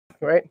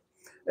right?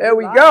 There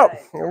we go.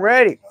 We're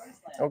ready.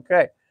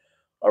 Okay.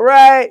 All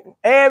right.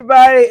 Hey,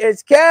 everybody.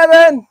 It's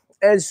Kevin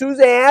and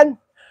Suzanne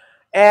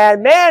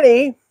and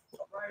Manny.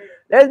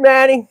 There's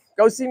Manny.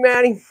 Go see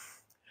Manny.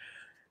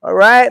 All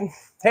right.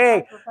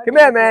 Hey, come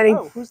here, Manny.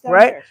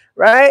 Right?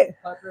 Right?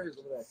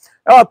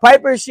 Oh,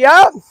 Piper, is she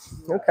out?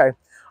 Okay.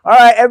 All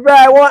right, everybody.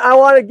 I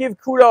want to give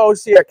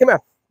kudos here. Come here,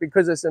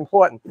 because it's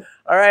important.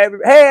 All right.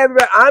 Hey,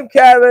 everybody. I'm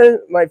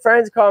Kevin. My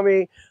friends call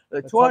me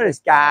the Tortoise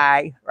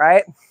Guy,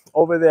 right?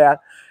 Over there.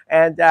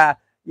 And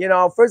you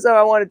know, first of all,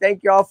 I want to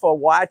thank you all for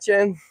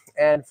watching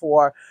and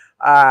for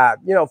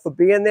you know, for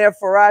being there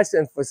for us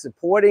and for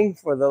supporting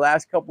for the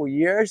last couple of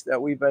years that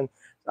we've been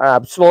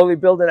slowly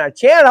building our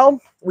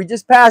channel. We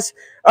just passed.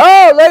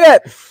 Oh, look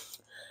at it.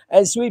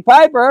 And Sweet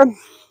Piper.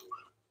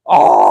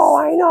 Oh,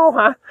 I know,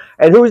 huh?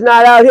 And who's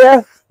not out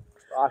here?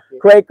 Rocky.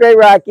 Great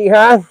Rocky,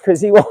 huh?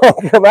 Because he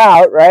won't come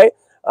out, right?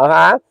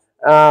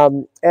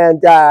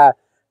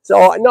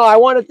 So no, I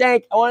want to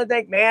thank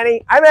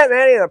Manny. I met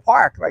Manny in the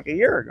park like a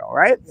year ago,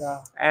 right?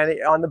 Yeah.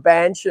 And on the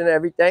bench and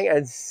everything,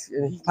 and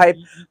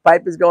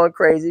Pipe is going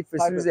crazy for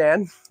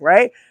Suzanne,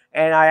 right?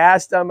 And I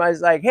asked him, I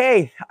was like,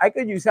 hey, I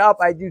could use help.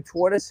 I do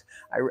tortoise.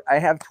 I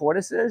have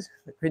tortoises.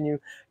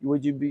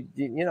 Would you be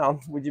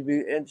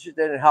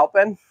interested in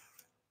helping?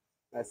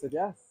 I said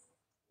yes.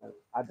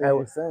 I've been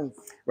here since.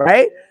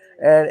 Right?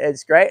 And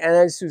it's great. And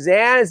then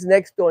Suzanne is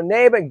next door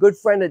neighbor and good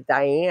friend of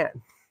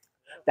Diane.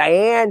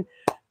 Diane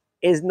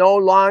is no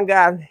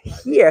longer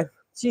here.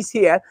 She's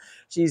here.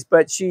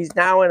 But she's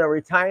now in a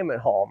retirement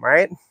home,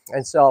 right?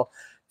 And so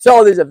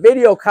there's a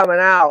video coming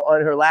out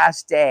on her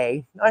last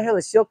day. Not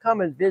her, she'll come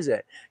and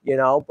visit, you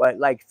know, but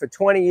like for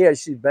 20 years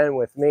she's been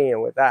with me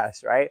and with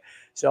us, right?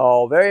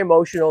 So very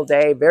emotional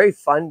day, very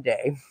fun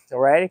day. All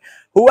right.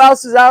 Who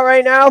else is out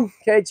right now?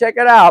 Okay, check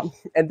it out.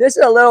 And this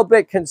is a little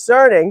bit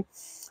concerning.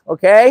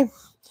 Okay. I'm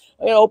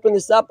gonna open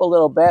this up a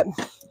little bit.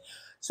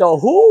 So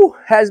who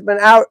has been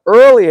out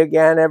early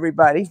again,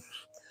 everybody?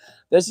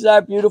 This is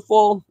our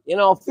beautiful, you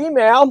know,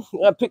 female. I'm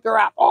gonna pick her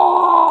up.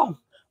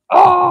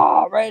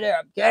 Oh, right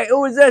there. Okay,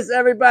 who is this,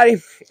 everybody?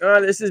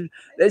 This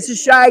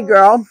is Shy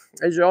Girl,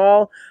 as you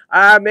all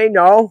may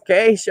know.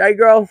 Okay, Shy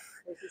Girl.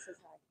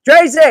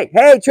 Tracy.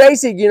 Hey,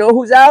 Tracy. You know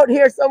who's out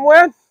here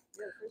somewhere?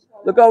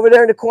 Look over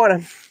there in the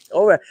corner.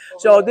 Over.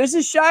 So this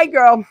is Shy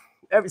Girl.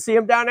 Ever see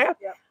him down there?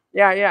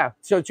 Yeah. Yeah.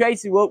 So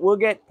Tracy, we'll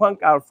get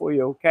Punk out for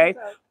you. Okay.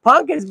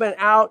 Punk has been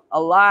out a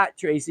lot,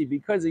 Tracy,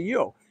 because of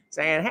you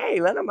saying, hey,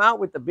 let him out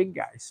with the big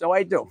guys. So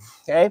I do.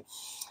 Okay.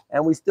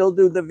 And we still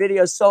do the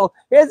videos. So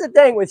here's the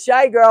thing with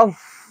Shy Girl.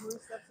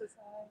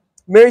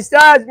 Mary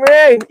Stars,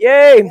 Mary,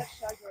 yay!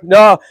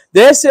 No,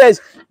 this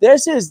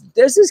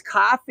is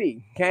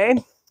Coffee.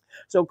 Okay,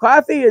 so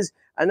Coffee is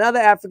another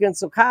African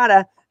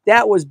sulcata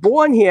that was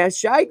born here.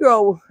 Shy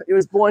Girl, it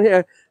was born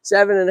here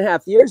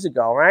 7.5 years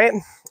ago, right?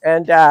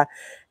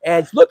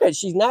 And look at,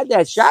 she's not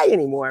that shy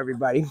anymore.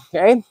 Everybody,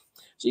 okay?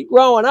 She's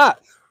growing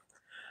up.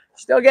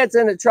 Still gets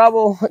into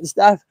trouble and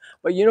stuff,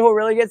 but you know who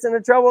really gets into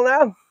trouble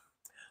now?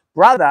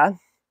 Brother,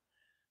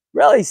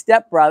 really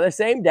stepbrother,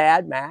 same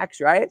dad,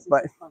 Max, right?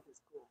 But Punk is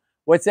cool.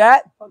 What's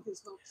that? Punk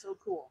is so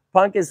cool.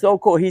 Punk is so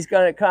cool. He's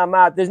gonna come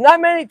out. There's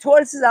not many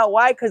tortoises out.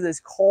 Why? Because it's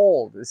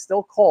cold. It's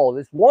still cold.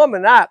 It's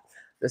warming up.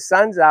 The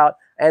sun's out,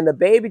 and the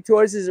baby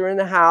tortoises are in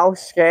the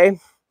house. Okay,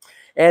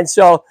 and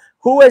so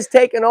who has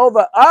taken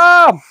over?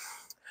 Oh,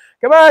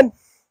 come on,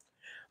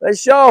 let's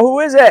show. Who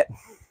is it?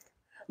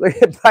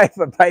 Look at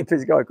Piper.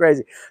 Piper's going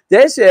crazy.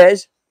 This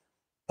is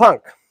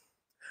Punk.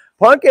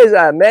 Punk is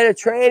a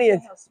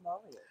Mediterranean,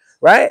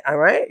 right? All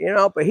right, you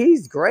know, but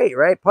he's great,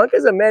 right? Punk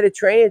is a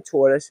Mediterranean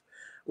tortoise.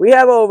 We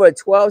have over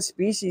 12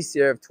 species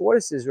here of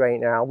tortoises right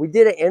now. We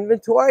did an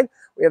inventory.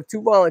 We have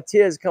 2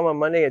 volunteers come on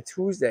Monday and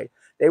Tuesday.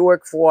 They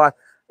work for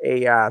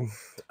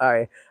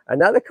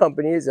another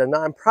company, is a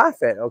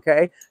nonprofit,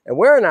 okay? And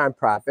we're a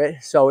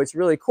nonprofit, so it's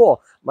really cool.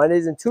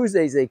 Mondays and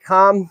Tuesdays they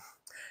come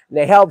and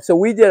they help. So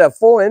we did a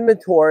full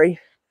inventory.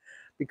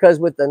 Because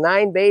with the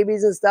 9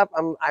 babies and stuff,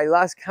 I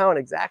lost count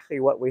exactly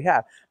what we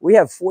have. We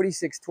have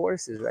 46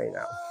 tortoises right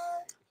now.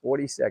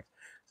 46.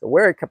 So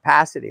we're at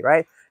capacity,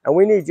 right? And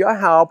we need your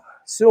help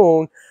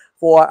soon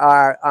for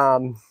our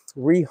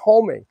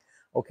rehoming,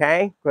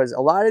 okay? Because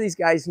a lot of these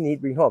guys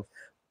need rehomes.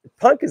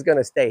 Punk is going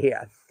to stay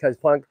here because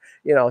Punk,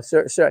 you know,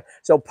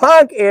 so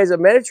Punk is a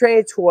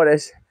Mediterranean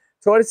tortoise.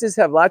 Tortoises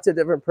have lots of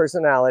different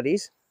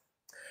personalities.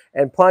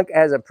 And Punk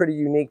has a pretty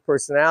unique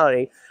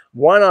personality,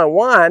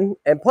 one-on-one,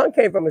 and Punk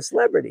came from a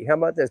celebrity. How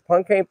about this?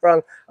 Punk came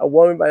from a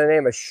woman by the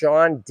name of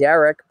Sean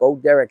Derrick, Bo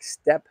Derrick's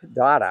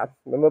stepdaughter.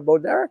 Remember Bo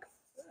Derrick?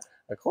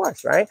 Of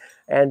course, right?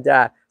 And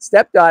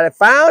stepdaughter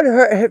found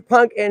her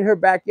Punk in her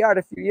backyard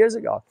a few years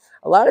ago.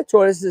 A lot of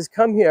tortoises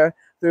come here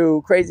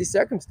through crazy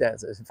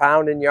circumstances,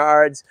 found in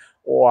yards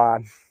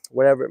or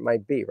whatever it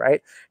might be,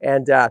 right?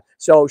 And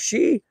so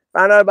she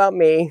found out about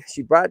me.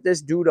 She brought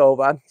this dude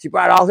over. She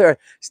brought all her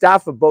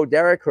stuff for Bo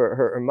Derek,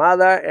 her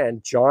mother,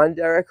 and John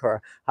Derek,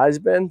 her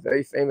husband,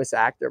 very famous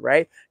actor,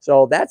 right?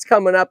 So that's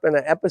coming up in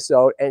an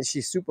episode, and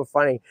she's super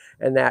funny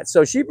in that.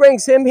 So she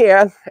brings him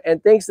here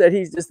and thinks that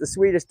he's just the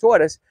sweetest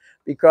tortoise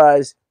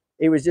because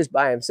he was just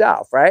by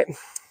himself, right?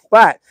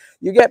 But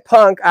you get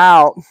Punk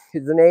out,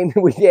 the name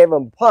we gave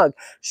him, Punk.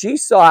 She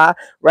saw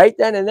right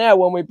then and there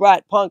when we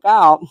brought Punk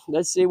out.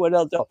 Let's see what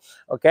he'll do.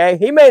 Okay,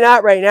 he may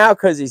not right now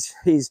because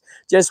he's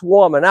just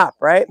warming up,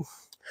 right?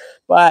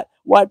 But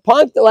what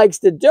Punk likes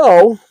to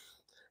do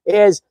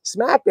is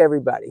smack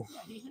everybody.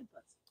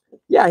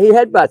 Yeah, he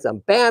headbutts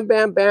them. Bam,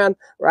 bam, bam,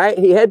 right?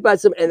 He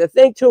headbutts them. And the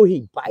thing, too,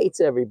 he bites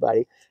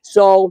everybody.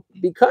 So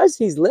because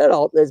he's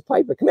little, there's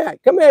Piper.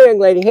 Come here, young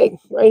lady. Hey,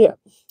 right here.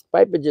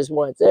 Piper just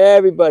wants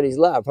everybody's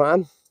love, huh?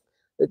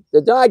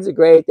 The dogs are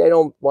great. They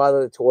don't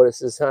bother the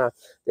tortoises, huh?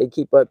 They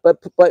keep up, but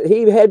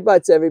he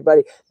headbutts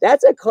everybody.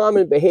 That's a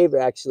common behavior,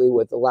 actually,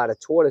 with a lot of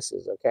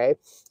tortoises, okay?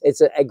 It's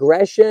an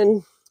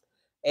aggression,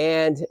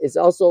 and it's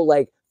also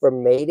like for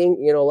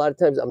mating. You know, a lot of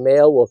times a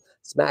male will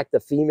smack the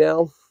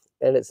female,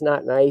 and it's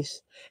not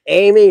nice.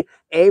 Amy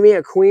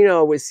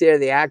Aquino was here,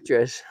 the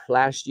actress,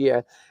 last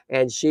year,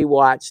 and she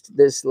watched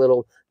this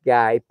little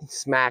guy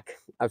smack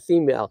a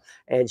female,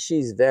 and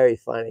she's very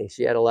funny.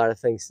 She had a lot of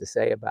things to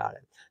say about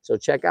it. So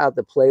check out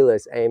the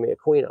playlist, Amy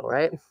Aquino,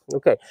 right?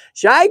 Okay,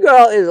 Shy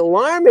Girl is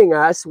alarming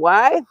us.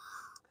 Why?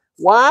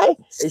 Why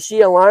is she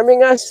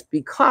alarming us?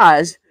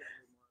 Because,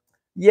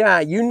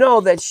 yeah, you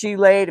know that she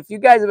laid, if you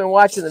guys have been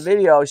watching the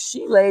video,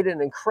 she laid an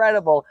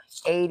incredible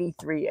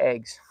 83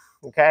 eggs,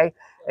 okay?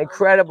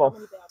 Incredible.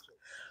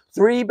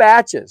 3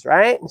 batches,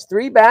 right? It's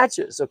 3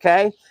 batches,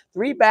 okay?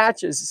 3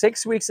 batches,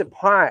 6 weeks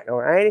apart,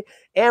 all right?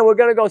 And we're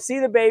going to go see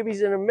the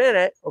babies in a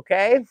minute,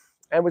 okay?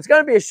 And it's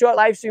going to be a short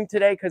live stream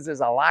today because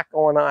there's a lot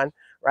going on,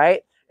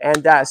 right?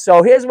 And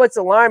so here's what's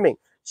alarming.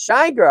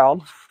 Shy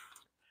Girl,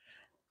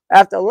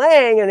 after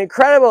laying an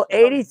incredible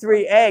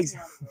 83 eggs,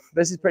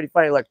 this is pretty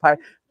funny, look,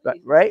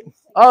 right?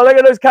 Oh, look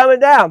at those coming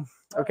down.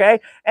 Okay.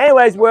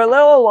 Anyways, we're a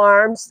little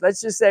alarmed.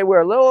 Let's just say we're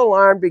a little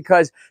alarmed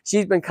because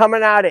she's been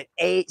coming out at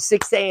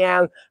 6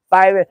 a.m.,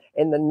 5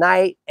 in the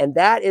night. And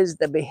that is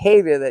the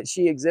behavior that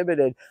she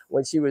exhibited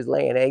when she was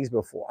laying eggs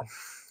before.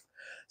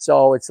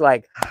 So it's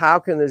like, how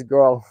can this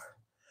girl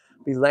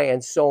be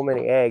laying so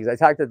many eggs? I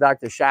talked to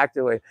Dr.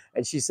 Schachter,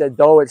 and she said,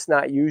 though it's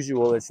not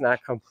usual, it's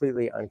not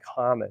completely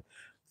uncommon.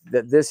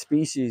 That this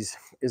species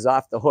is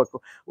off the hook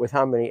with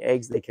how many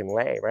eggs they can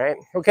lay, right?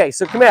 Okay,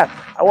 so come here.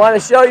 I want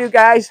to show you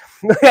guys.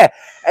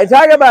 And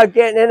talk about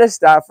getting into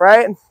stuff,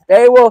 right?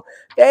 They will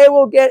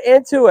get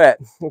into it,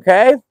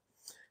 okay?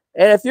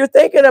 And if you're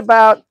thinking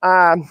about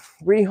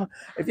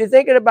if you're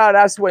thinking about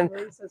us when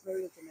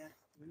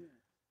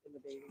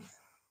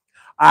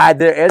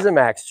there is a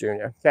Max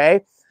Jr.,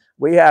 okay?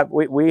 We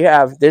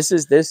have this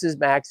is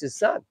Max's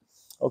son.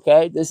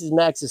 Okay, this is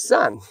Max's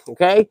son,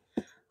 okay?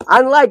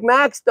 Unlike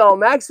Max, though,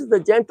 Max is the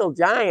gentle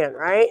giant,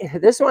 right?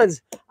 This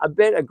one's a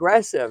bit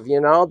aggressive,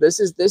 you know. This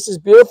is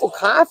beautiful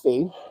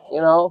Coffee, you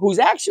know, who's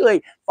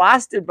actually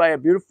fostered by a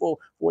beautiful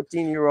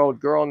 14-year-old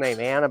girl named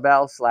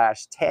Annabelle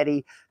 /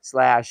 Teddy /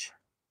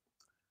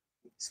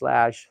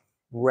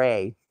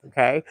 Ray,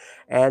 okay?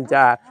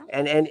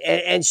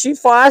 And she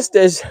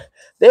fosters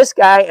this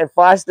guy and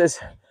fosters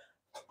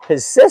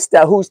his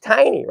sister, who's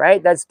tiny,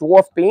 right? That's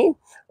Dwarf Bean,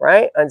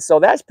 right? And so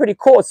that's pretty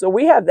cool. So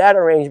we have that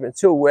arrangement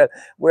too,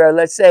 where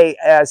let's say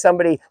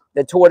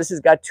the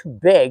tortoises got too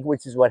big,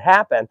 which is what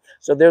happened.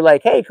 So they're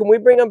like, hey, can we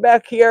bring them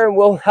back here and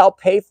we'll help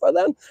pay for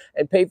them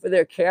and pay for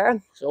their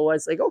care? So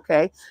it's like,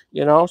 okay,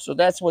 you know, so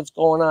that's what's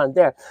going on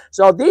there.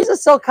 So these are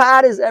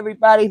sulcatas,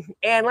 everybody.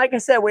 And like I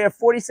said, we have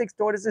 46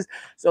 tortoises.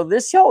 So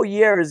this whole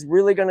year is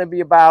really going to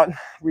be about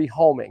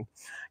rehoming,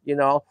 you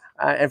know,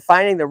 and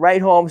finding the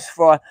right homes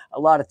for a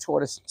lot of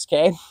tortoises,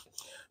 okay?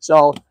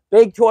 So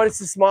big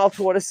tortoises, small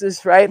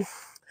tortoises, right?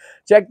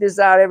 Check this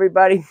out,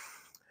 everybody.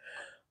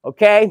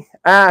 Okay,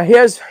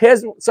 here's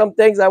some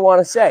things I want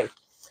to say,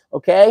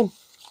 okay?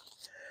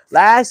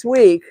 Last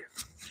week,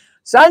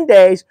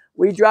 Sundays,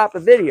 we drop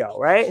a video,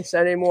 right?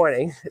 Sunday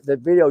morning. The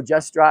video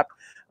just dropped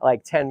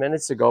like 10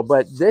 minutes ago,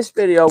 but this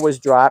video was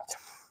dropped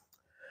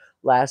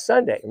last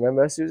Sunday.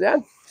 Remember,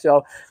 Suzanne?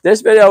 So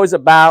this video is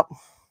about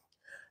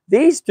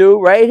these two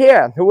right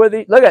here. Who are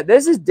these? Look at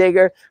this is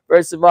Digger.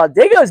 First of all,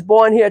 Digger was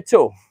born here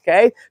too.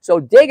 Okay, so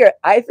Digger,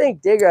 I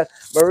think Digger,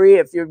 Marie,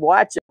 if you're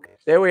watching,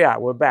 there we are.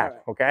 We're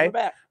back. Okay, we're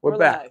back. We're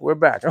back. We're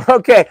back.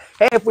 Okay.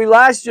 Hey, if we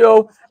lost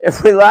you,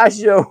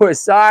 we're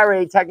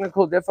sorry.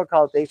 Technical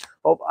difficulty.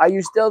 Oh, are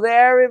you still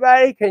there,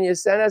 everybody? Can you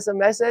send us a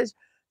message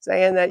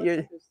saying that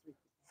you're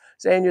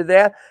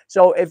there?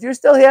 So if you're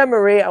still here,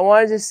 Marie, I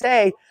wanted to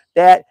say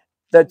that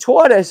the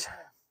tortoise.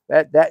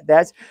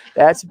 That's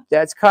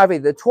Coffee.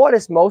 The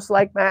tortoise, most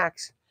like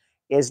Max,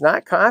 is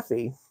not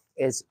Coffee.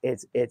 It's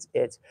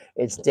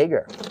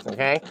Digger.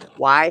 Okay.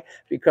 Why?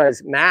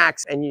 Because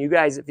Max, and you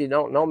guys, if you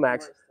don't know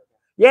Max,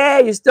 yeah,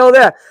 you're still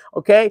there.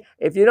 Okay.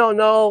 If you don't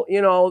know,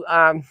 you know,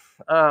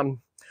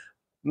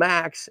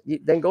 Max,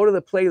 then go to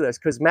the playlist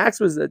because Max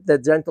was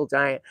the gentle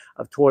giant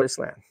of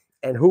TortoiseLand.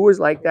 And who is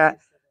like that?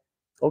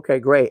 Okay,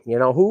 great. You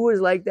know, who is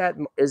like that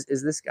is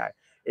this guy,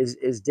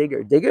 is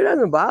Digger. Digger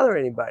doesn't bother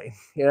anybody.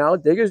 You know,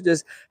 Digger's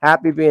just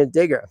happy being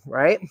Digger,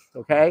 right?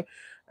 Okay.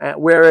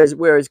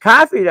 Whereas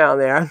Coffee down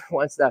there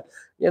wants to,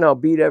 you know,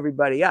 beat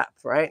everybody up,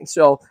 right?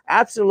 So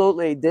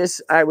absolutely,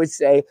 this I would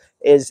say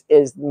is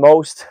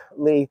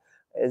mostly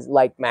is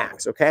like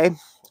Max. Okay.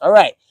 All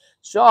right.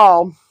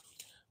 So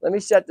let me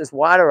shut this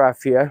water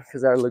off here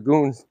because our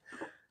lagoon's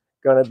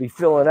gonna be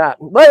filling up.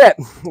 Look at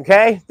it.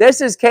 Okay.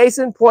 This is case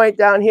in point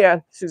down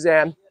here,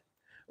 Suzanne.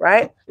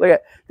 Right? Look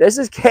at this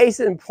is case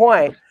in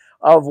point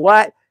of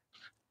what,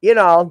 you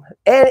know,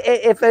 and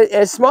if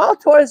a small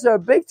tortoise or a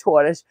big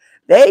tortoise,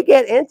 they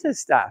get into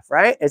stuff,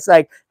 right? It's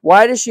like,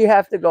 why does she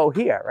have to go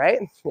here, right?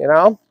 You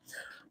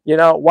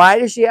know, why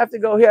does she have to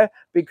go here?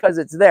 Because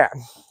it's there,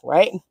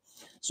 right?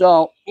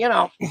 So, you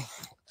know,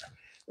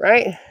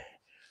 right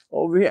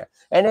over here.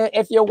 And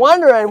if you're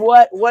wondering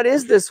what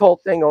is this whole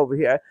thing over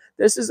here,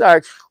 this is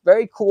our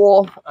very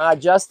cool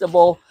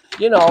adjustable,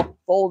 you know,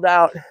 fold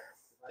out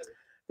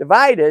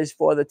dividers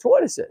for the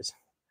tortoises,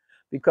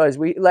 because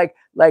we like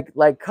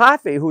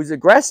Coffee, who's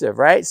aggressive,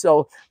 right?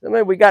 So I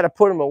mean, we got to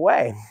put him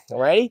away. All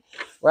right,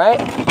 right.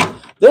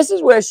 This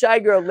is where Shy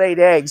Girl laid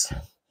eggs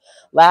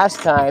last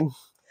time,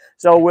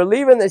 so we're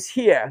leaving this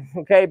here,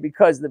 okay?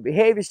 Because the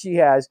behavior she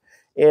has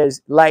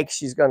is like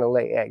she's going to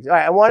lay eggs. All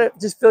right, I want to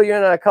just fill you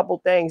in on a couple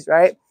things,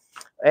 right?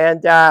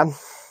 And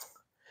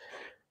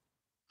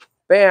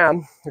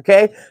bam.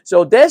 Okay,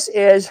 so this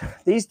is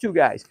these two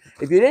guys.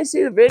 If you didn't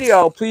see the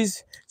video,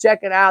 please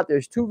check it out.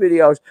 There's two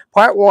videos.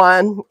 Part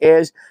one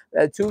is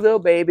two little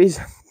babies,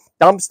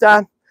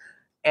 Dumpster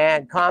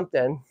and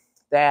Compton,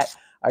 that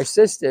are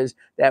sisters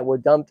that were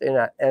dumped in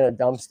a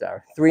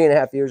dumpster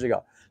 3.5 years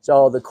ago.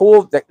 So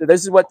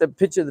this is what the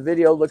picture of the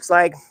video looks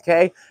like.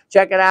 Okay,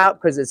 check it out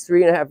because it's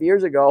 3.5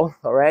 years ago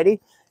already.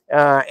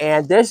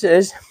 And this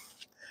is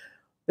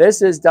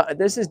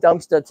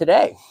Dumpster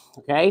today.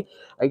 Okay,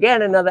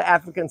 again, another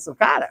African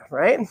sulcata,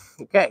 right?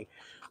 Okay,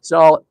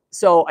 so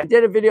I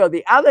did a video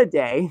the other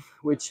day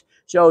which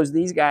shows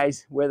these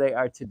guys where they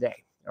are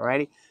today. All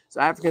righty,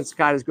 so African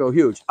sulcatas grow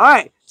huge. All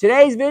right,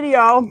 today's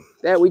video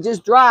that we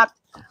just dropped,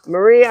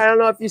 Marie, I don't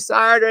know if you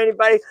saw it or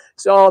anybody.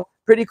 So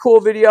pretty cool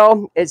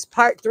video. It's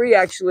part 3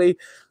 actually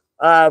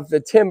of the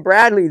Tim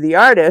Bradley, the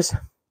artist.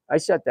 I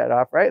shut that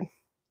off, right?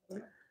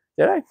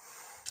 Did I?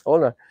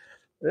 Hold on.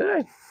 Did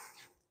I?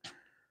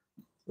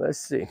 Let's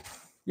see.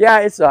 Yeah,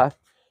 it's off.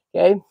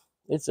 Okay,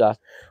 it's off.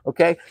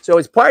 Okay, so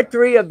it's part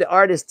 3 of the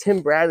artist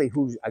Tim Bradley,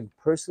 who's a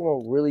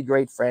personal, really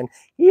great friend.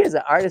 He is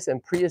an artist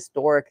in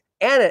prehistoric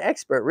and an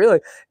expert,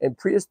 really, in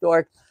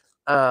prehistoric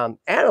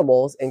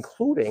animals,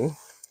 including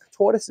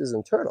tortoises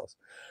and turtles.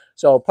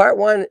 So part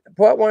one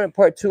and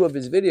part 2 of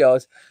his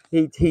videos,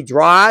 he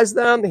draws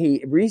them,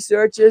 he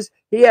researches.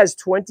 He has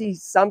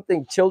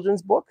 20-something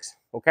children's books.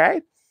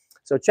 Okay.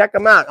 So check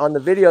them out. On the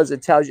videos,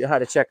 it tells you how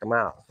to check them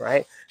out,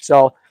 right?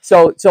 So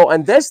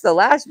on this, the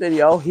last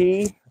video,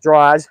 he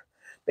draws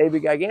baby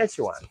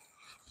gargantuan.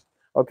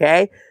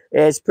 Okay,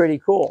 it's pretty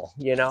cool.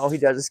 You know, he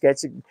does a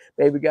sketch of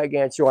baby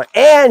gargantuan.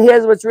 And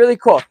here's what's really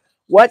cool.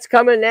 What's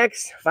coming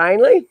next?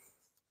 Finally,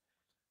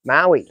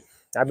 Maui.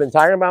 I've been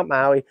talking about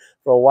Maui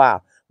for a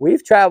while.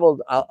 We've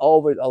traveled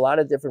over a lot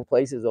of different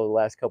places over the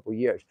last couple of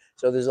years.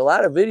 So there's a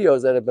lot of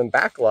videos that have been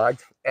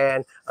backlogged,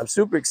 and I'm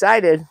super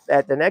excited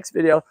that the next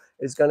video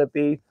is going to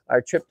be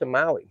our trip to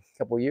Maui a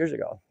couple of years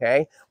ago,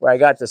 okay? Where I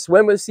got to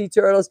swim with sea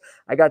turtles.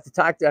 I got to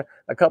talk to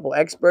a couple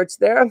experts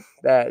there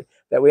that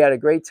we had a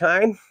great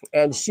time.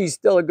 And she's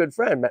still a good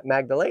friend,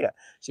 Magdalena.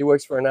 She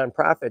works for a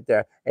nonprofit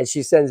there, and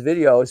she sends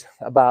videos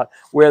about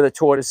where the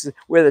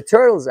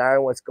turtles are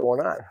and what's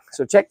going on.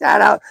 So check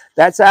that out.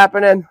 That's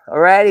happening. All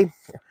righty.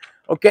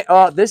 Okay,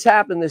 this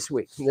happened this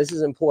week. And this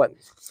is important.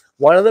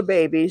 One of the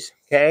babies,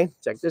 okay,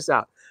 check this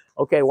out.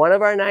 Okay, one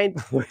of our 9,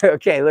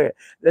 okay, look,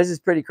 this is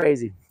pretty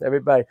crazy,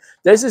 everybody.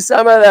 This is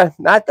some of the,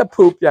 not the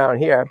poop down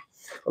here,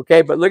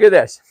 okay, but look at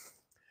this.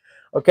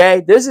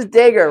 Okay, this is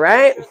Digger,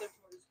 right?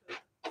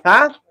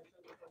 Huh?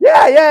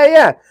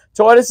 Yeah.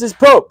 Tortoises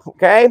poop,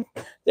 okay?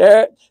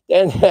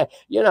 And,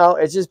 you know,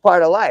 it's just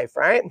part of life,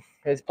 right?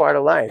 It's part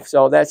of life.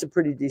 So that's a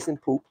pretty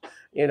decent poop.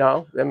 You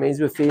know, that means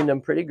we're feeding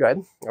them pretty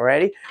good.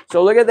 Alrighty.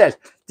 So look at this.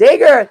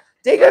 Digger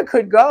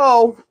could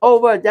go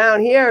over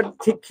down here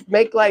to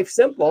make life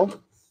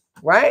simple,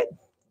 right?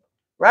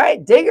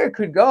 Right? Digger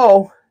could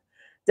go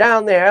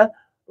down there,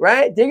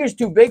 right? Digger's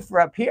too big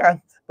for up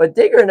here, but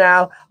Digger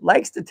now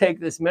likes to take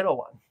this middle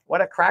one.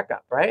 What a crack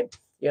up, right?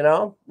 You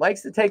know,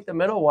 likes to take the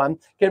middle one.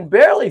 Can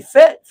barely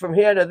fit from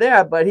here to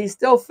there, but he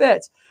still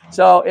fits.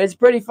 So it's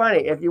pretty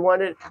funny. If you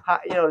wanted,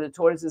 you know, the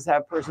tortoises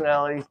have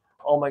personalities.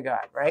 Oh my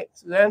God, right?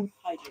 So then,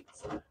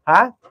 hijinks.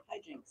 Huh?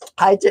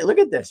 Hijinks. Look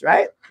at this,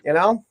 right? You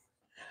know,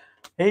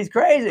 he's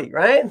crazy,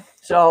 right?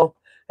 So,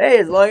 hey,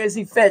 as long as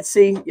he fits,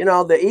 see, you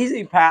know, the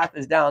easy path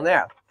is down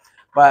there.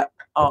 But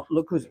oh,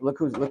 look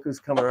who's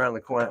coming around the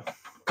corner.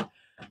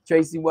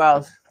 Tracy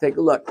Wells, take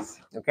a look.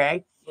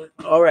 Okay.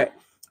 All right.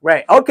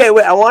 Right. Okay.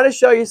 Wait, I want to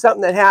show you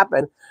something that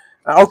happened.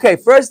 Okay.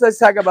 First, let's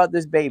talk about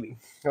this baby.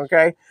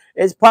 Okay.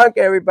 It's Punk,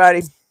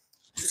 everybody.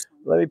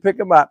 Let me pick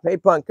him up. Hey,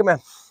 Punk, come here.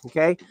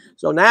 Okay.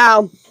 So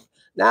now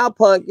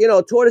Punk, you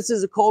know,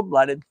 tortoises are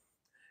cold-blooded,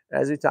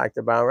 as we talked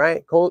about,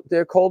 right?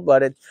 They're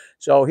cold-blooded.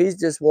 So he's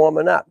just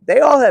warming up. They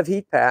all have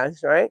heat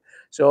pads, right?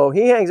 So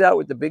he hangs out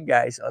with the big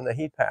guys on the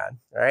heat pad,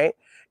 right?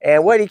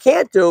 And what he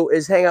can't do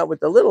is hang out with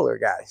the littler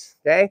guys,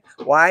 okay?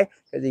 Why?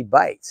 Because he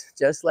bites,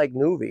 just like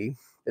Nuvi,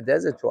 the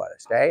desert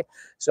tortoise, okay?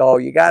 So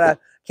you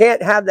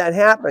can't have that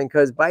happen,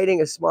 because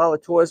biting a smaller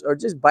tortoise, or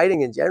just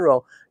biting in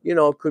general, you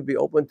know, could be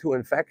open to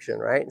infection,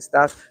 right? And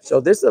stuff.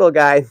 So this little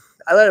guy,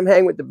 I let him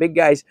hang with the big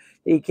guys.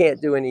 He can't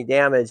do any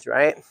damage,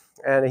 right?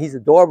 And he's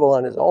adorable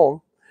on his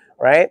own,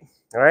 right?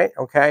 All right,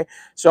 okay.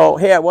 So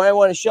here, what I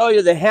want to show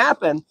you that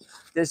happened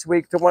this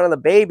week to one of the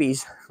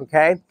babies,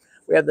 okay?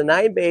 We have the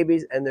 9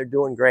 babies, and they're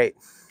doing great.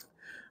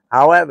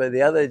 However,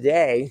 the other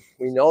day,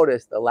 we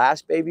noticed the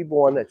last baby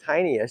born, the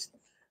tiniest,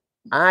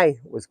 eye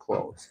was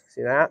closed.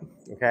 See that?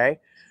 Okay.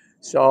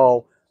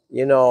 So,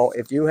 you know,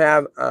 if you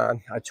have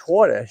a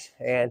tortoise,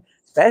 and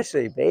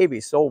especially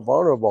babies, so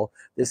vulnerable,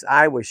 this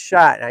eye was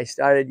shut, and I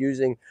started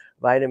using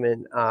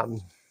vitamin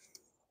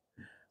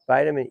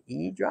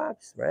E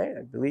drops, right?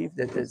 I believe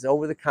that there's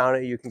over the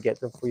counter. You can get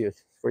them for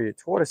your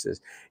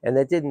tortoises, and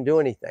that didn't do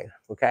anything.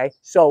 Okay,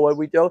 so what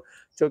we do?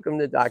 Took them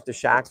to Dr.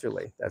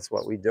 Shackley. That's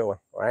what we do,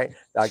 right?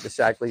 Dr.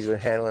 Shackley's been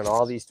handling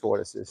all these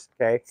tortoises,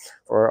 okay,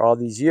 for all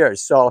these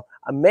years. So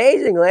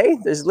amazingly,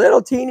 this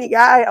little teeny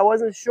guy, I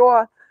wasn't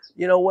sure,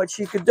 you know, what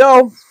she could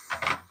do.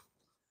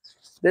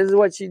 This is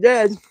what she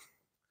did.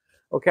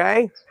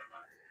 Okay.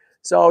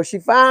 So she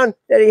found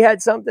that he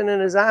had something in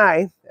his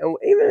eye, and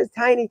even his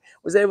tiny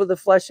was able to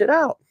flush it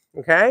out,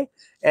 okay?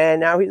 And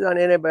now he's on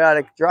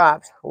antibiotic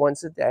drops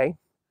once a day,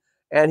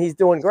 and he's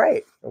doing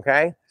great,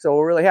 okay? So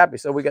we're really happy.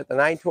 So we got the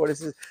 9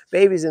 tortoises,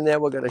 babies in there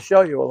we're going to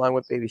show you, along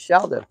with baby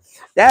Sheldon.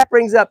 That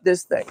brings up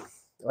this thing,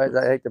 as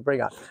I like to bring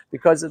up,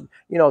 because of,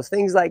 you know,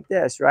 things like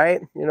this, right?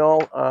 You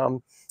know,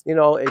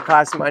 it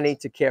costs money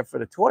to care for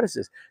the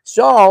tortoises.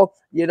 So,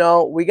 you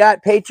know, we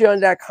got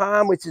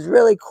patreon.com, which is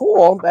really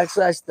cool, /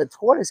 the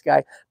Tortoise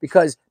Guy,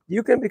 because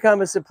you can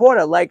become a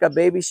supporter, like a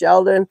baby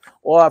Sheldon,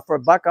 or for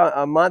 $1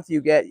 a month,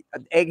 you get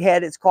an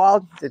egghead, it's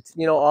called. It's,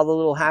 you know, all the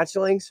little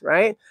hatchlings,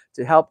 right?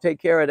 To help take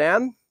care of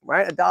them,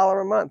 right?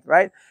 $1 a month,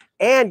 right?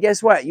 And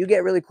guess what? You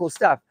get really cool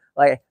stuff.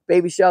 Like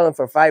baby Sheldon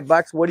for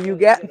 $5. What do you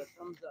get?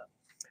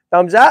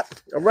 Thumbs up.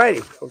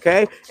 Alrighty,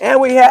 okay. And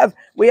we have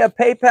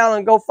PayPal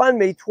and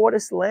GoFundMe,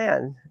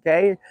 TortoiseLand,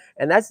 okay,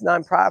 and that's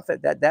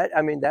nonprofit.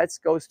 That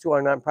goes to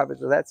our nonprofit,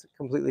 so that's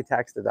completely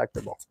tax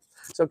deductible.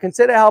 So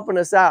consider helping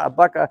us out, a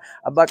buck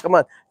a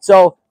month.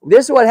 So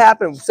this is what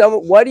happened. So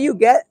what do you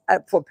get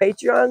for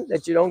Patreon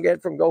that you don't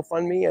get from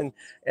GoFundMe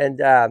and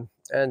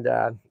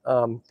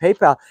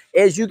PayPal?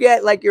 Is you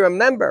get, like, you're a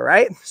member,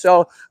 right?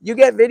 So you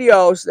get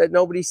videos that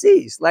nobody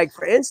sees. Like,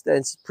 for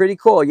instance, pretty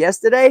cool.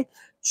 Yesterday,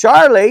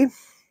 Charlie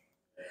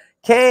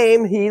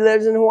came. He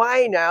lives in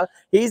Hawaii now.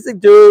 He's the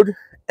dude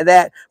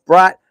that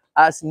brought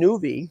us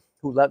Nuvi,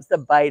 who loves to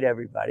bite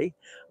everybody,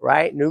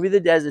 right? Nuvi the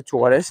desert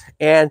tortoise,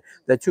 and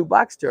the 2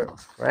 box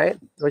turtles, right?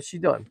 What's she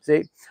doing?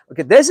 See?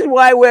 Okay, this is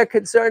why we're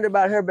concerned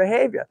about her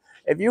behavior.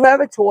 If you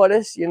have a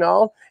tortoise, you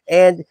know,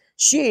 and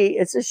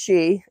it's a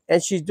she,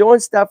 and she's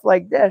doing stuff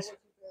like this.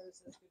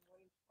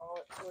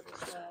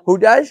 Who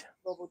does?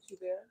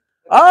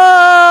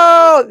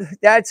 Oh,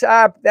 that's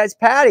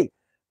Patty,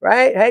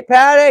 right? Hey,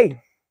 Patty.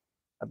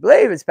 I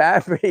believe it's Pat,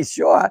 I'm pretty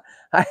sure.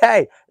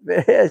 Hey,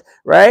 it is,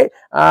 right?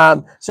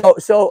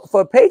 So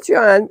for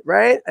Patreon,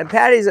 right? And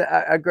Patty's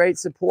a great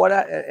supporter,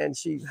 and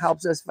she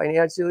helps us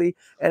financially,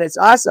 and it's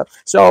awesome.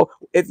 So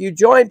if you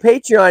join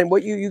Patreon,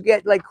 what you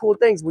get, like, cool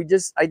things.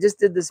 I just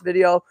did this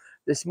video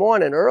this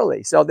morning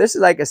early. So this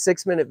is like a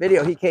 6-minute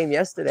video. He came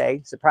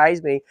yesterday,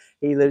 surprised me.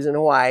 He lives in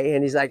Hawaii,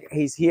 and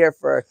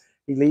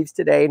he leaves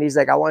today, and he's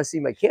like, I want to see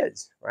my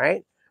kids,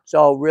 right?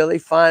 So really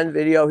fun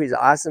video. He's an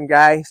awesome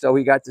guy. So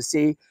we got to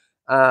see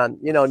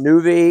you know,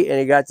 Nuvi, and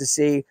he got to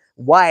see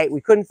White. We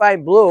couldn't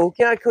find Blue.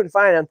 I couldn't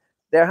find them.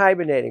 They're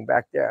hibernating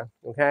back there.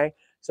 Okay.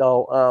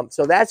 So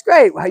so that's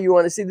great. How you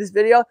want to see this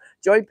video?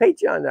 Join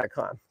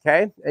patreon.com.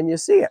 Okay. And you'll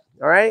see it.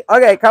 All right.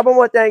 Okay. A couple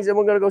more things, and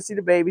we're going to go see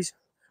the babies.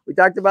 We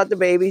talked about the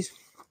babies.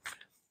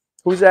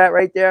 Who's that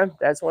right there?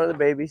 That's one of the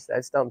babies.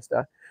 That's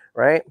Dumpster.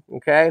 Right.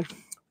 Okay.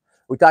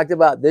 We talked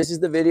about, this is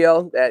the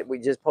video that we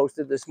just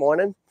posted this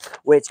morning,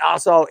 which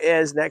also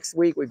is next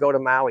week we go to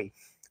Maui.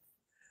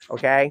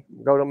 Okay,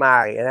 go to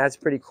Maui, and that's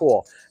pretty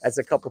cool. That's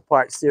a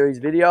couple-part series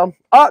video.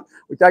 Oh,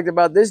 we talked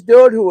about this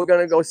dude who we're going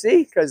to go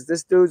see, because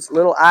this dude's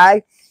little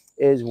eye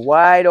is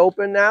wide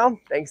open now,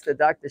 thanks to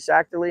Dr.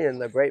 Shackley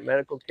and the great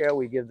medical care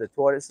we give the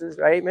tortoises,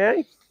 right,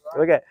 Manny?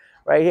 Look at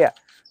right here.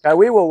 Now,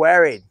 we were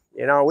worried,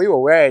 you know,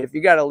 if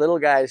you got a little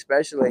guy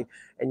especially,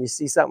 and you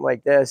see something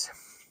like this,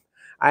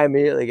 I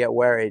immediately get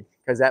worried,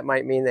 because that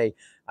might mean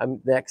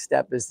next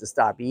step is to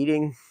stop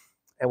eating,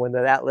 and when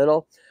they're that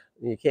little,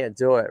 you can't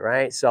do it,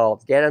 right?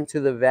 So get them to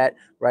the vet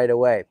right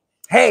away.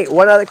 Hey,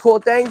 one other cool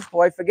thing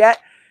before I forget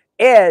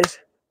is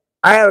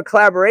I have a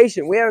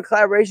collaboration. We have a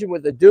collaboration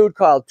with a dude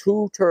called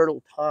Two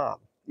Turtle Tom.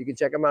 You can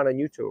check him out on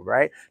YouTube,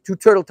 right? Two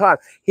Turtle Tom.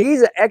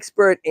 He's an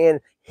expert in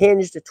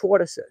hinged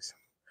tortoises,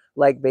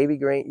 like baby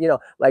green, you know,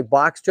 like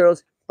box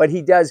turtles. But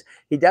he does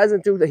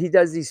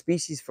these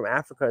species from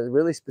Africa,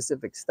 really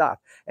specific stuff.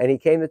 And he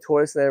came to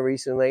TortoiseLand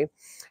recently,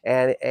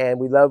 and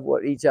we love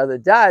what each other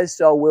does.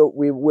 So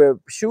we're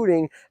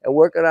shooting and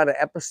working on an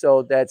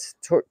episode that's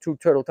Two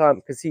Turtle Tom,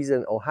 because he's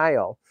in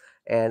Ohio,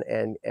 and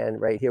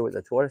right here with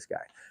the Tortoise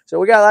Guy. So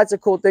we got lots of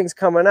cool things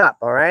coming up.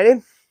 All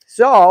righty.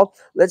 So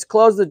let's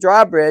close the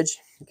drawbridge,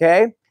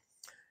 okay?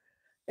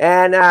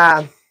 And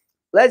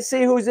let's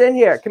see who's in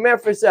here. Come here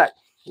for a sec,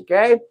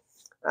 okay?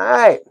 All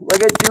right,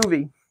 look at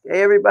Juvie.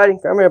 Hey, everybody,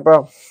 come here,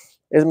 bro.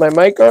 Is my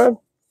mic on?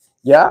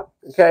 Yeah?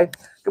 Okay.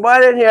 Come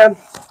on in here.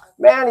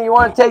 Manny, you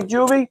want to take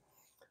Juvie?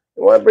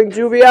 You want to bring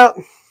Juvie out?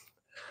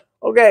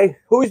 Okay,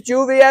 who's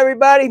Juvie,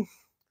 everybody?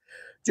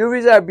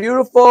 Juvie's our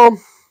beautiful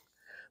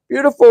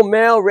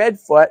male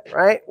redfoot,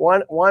 right?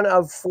 One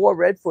of 4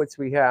 redfoots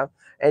we have.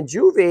 And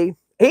Juvie,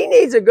 he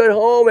needs a good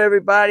home,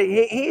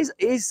 everybody.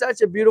 He's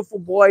such a beautiful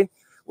boy.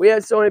 We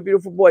have so many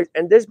beautiful boys.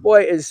 And this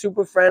boy is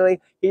super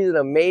friendly. He's an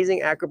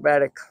amazing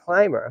acrobatic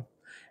climber.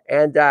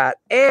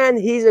 And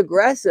he's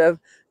aggressive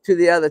to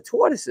the other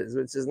tortoises,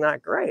 which is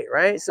not great,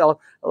 right?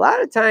 So a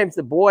lot of times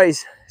the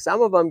boys,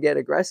 some of them get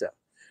aggressive,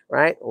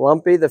 right?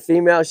 Lumpy, the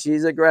female,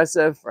 she's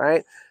aggressive,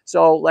 right?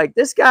 So like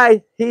this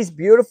guy, he's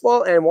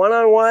beautiful, and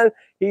one-on-one,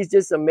 he's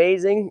just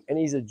amazing, and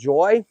he's a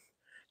joy.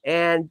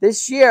 And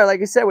this year,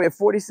 like I said, we have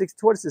 46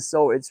 tortoises,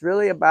 so it's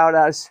really about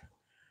us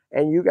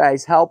and you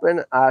guys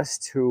helping us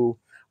to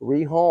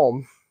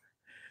rehome,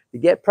 to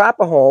get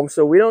proper homes,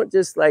 so we don't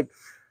just like,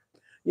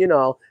 you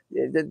know,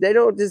 they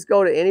don't just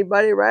go to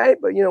anybody, right?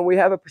 But, you know, we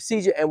have a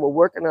procedure, and we're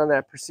working on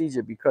that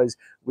procedure because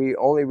we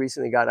only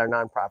recently got our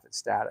nonprofit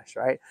status,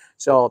 right?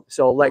 So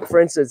like, for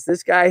instance,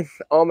 this guy,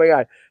 oh my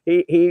God,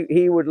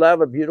 he would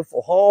love a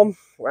beautiful home,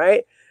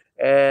 right?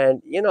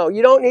 And, you know,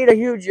 you don't need a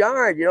huge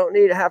yard. You don't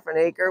need a half an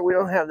acre. We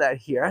don't have that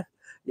here.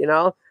 You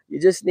know,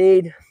 you just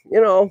need, you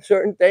know,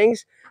 certain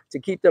things to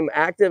keep them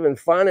active and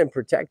fun and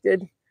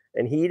protected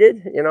and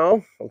heated, you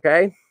know,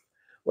 okay?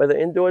 Whether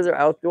indoors or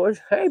outdoors.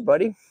 Hey,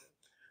 buddy.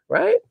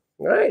 Right?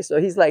 Right.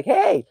 So he's like,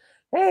 hey,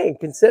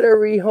 consider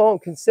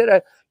rehome,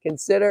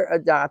 consider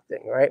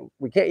adopting, right?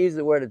 We can't use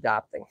the word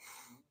adopting.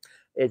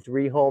 It's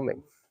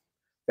rehoming.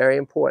 Very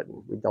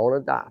important. We don't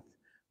adopt,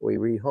 we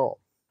rehome.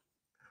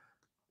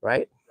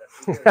 Right?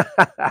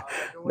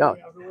 No.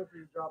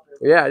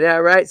 Yeah,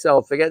 right.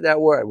 So forget that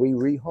word. We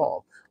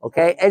rehome.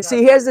 Okay. And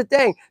see, here's the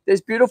thing.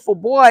 This beautiful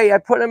boy, I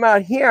put him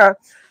out here,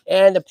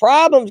 and the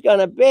problem's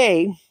gonna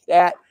be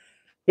that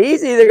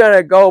he's either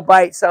gonna go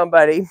bite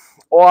somebody,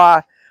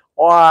 or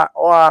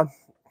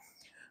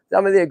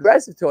some of the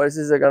aggressive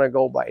tortoises are going to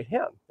go bite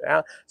him.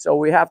 Yeah? So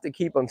we have to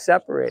keep them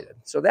separated.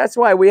 So that's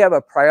why we have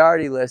a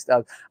priority list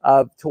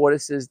of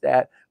tortoises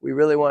that we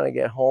really want to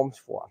get homes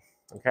for.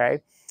 Okay,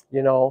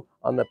 you know,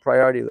 on the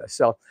priority list.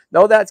 So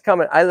no, that's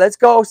coming. Let's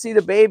go see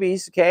the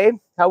babies. Okay,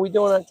 how we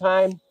doing on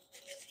time?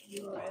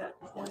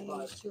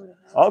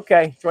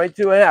 Okay,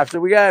 22 and a half. So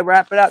we got to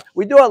wrap it up.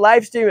 We do a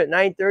live stream at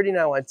 9:30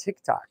 now on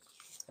TikTok.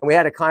 And we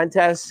had a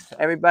contest.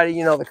 Everybody,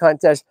 you know, the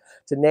contest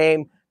to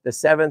name the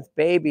 7th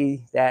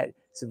baby that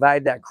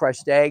survived that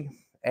crushed egg.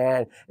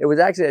 And it was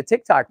actually a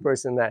TikTok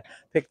person that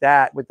picked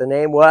that. With the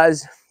name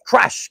was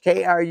Crush,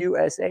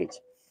 K-R-U-S-H.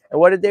 And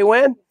what did they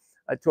win?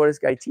 A Tortoise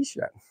Guy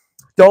t-shirt.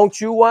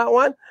 Don't you want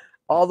one?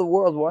 All the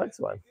world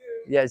wants one.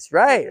 Yes,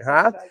 right,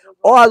 huh?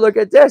 Oh, look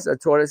at this, a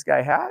Tortoise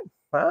Guy hat,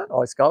 huh?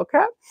 Or a skull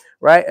cap,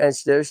 right? And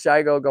there's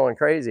Shy Girl going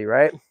crazy,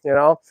 right?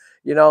 You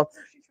know.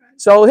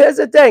 So here's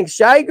the thing.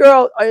 Shy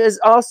Girl is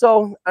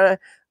also,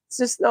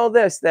 just know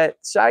this, that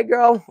Shy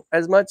Girl,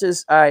 as much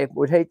as I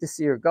would hate to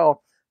see her go,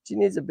 she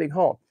needs a big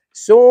home.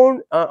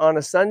 Soon, on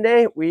a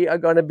Sunday, we are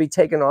going to be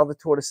taking all the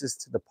tortoises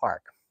to the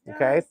park.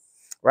 Okay? Yes.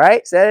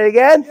 Right? Say it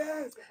again.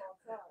 Yes.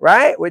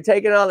 Right? We're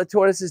taking all the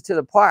tortoises to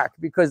the park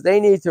because they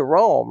need to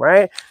roam,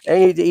 right?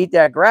 They need to eat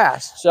that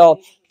grass. So,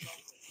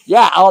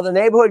 yeah, all the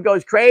neighborhood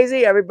goes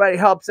crazy. Everybody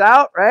helps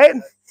out, right?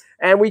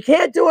 And we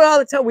can't do it all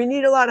the time. We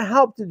need a lot of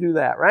help to do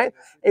that, right?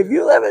 If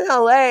you live in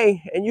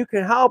LA and you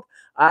can help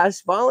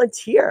us,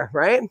 volunteer,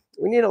 right?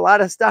 We need a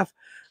lot of stuff.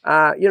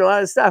 You know, a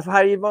lot of stuff.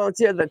 How do you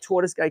volunteer? The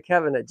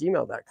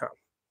tortoiseguyKevin@gmail.com,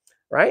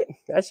 right?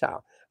 That's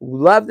how. We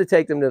love to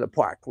take them to the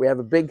park. We have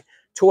a big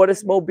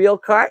tortoise mobile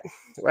cart,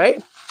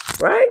 right?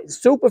 Right?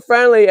 Super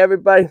friendly,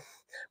 everybody.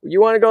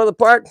 You want to go to the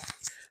park?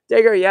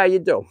 Digger? Yeah, you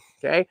do.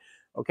 Okay?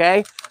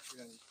 Okay?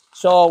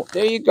 So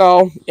there you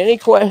go. Any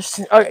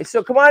questions? Okay,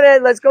 so come on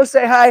in. Let's go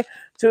say hi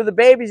to the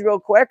babies real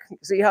quick.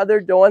 See how they're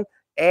doing.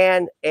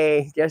 And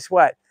guess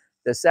what?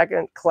 The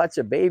second clutch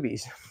of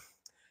babies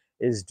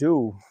is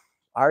due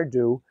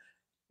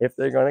if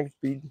they're going to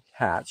be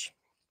hatched.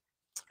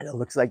 And it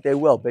looks like they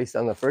will, based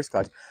on the first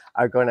clutch,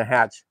 are going to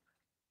hatch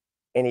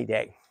any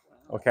day.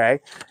 Okay,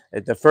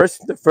 the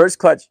first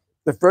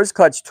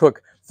clutch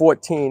took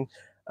 14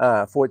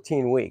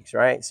 weeks,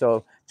 right?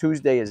 So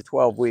Tuesday is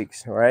 12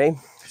 weeks, right?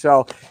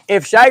 So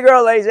if Shy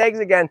Girl lays eggs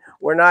again,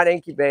 we're not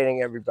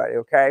incubating, everybody,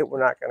 okay? We're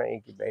not going to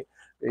incubate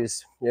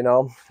these, you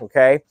know,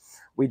 okay?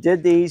 We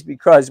did these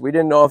because we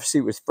didn't know if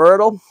she was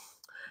fertile.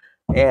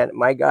 And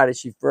my God, is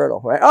she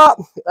fertile, right? Oh,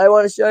 I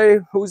want to show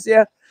you who's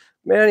there.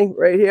 Manny,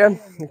 right here,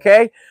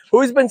 okay?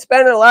 Who's been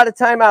spending a lot of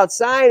time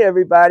outside,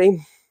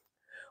 everybody?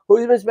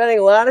 Who's been spending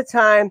a lot of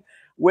time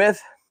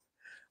with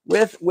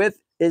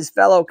his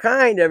fellow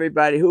kind,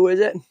 everybody? Who is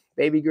it?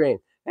 Baby Green.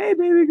 Hey,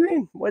 Baby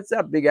Green, what's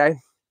up, big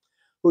guy?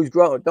 Who's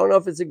grown? Don't know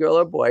if it's a girl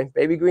or a boy.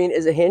 Baby Green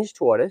is a hinged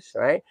tortoise,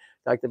 right?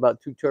 Talked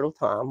about two turtle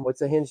Tom.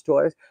 What's a hinged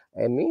tortoise?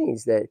 It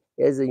means that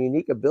he has a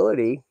unique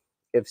ability,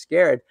 if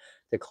scared,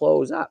 to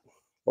close up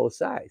both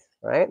sides,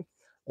 right?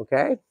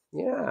 Okay,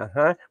 yeah,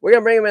 huh? We're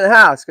gonna bring him in the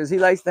house because he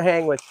likes to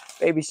hang with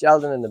baby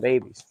Sheldon and the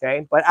babies,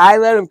 okay? But I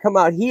let him come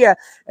out here,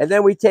 and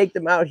then we take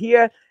them out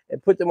here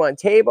and put them on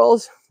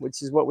tables,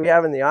 which is what we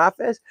have in the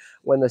office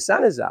when the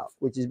sun is out,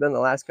 which has been the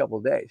last couple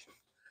of days.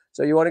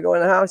 So you want to go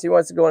in the house? He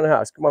wants to go in the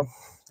house. Come on,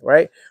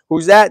 right?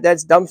 Who's that?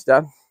 That's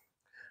Dumpster,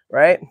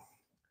 right?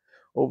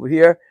 Over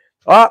here.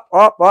 Up.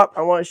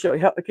 I want to show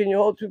you. Can you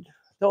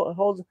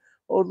hold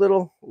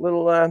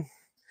little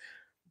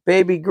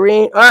Baby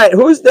Green? All right,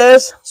 who's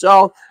this?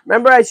 So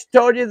remember I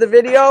told you the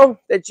video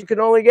that you can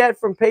only get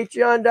from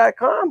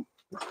patreon.com?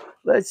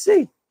 Let's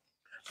see.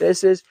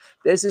 This is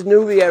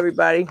Newbie,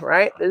 everybody,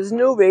 right? This is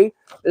Newbie.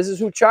 This is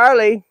who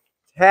Charlie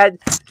had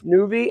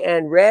Newbie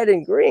and red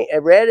and green,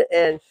 red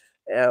and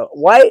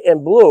white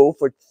and blue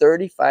for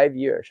 35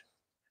 years.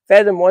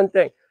 Fed them one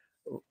thing,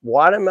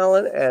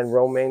 watermelon and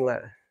romaine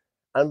lettuce.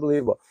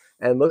 Unbelievable.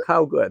 And look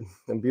how good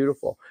and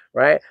beautiful,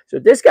 right? So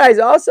this guy's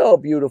also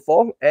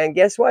beautiful. And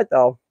guess what,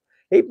 though?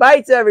 He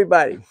bites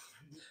everybody.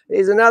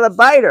 He's another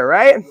biter,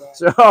 right? Yeah.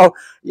 So,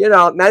 you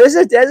know, now this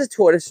is a desert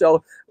tortoise.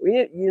 So we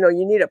need, you know,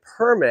 you need a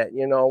permit,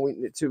 you know,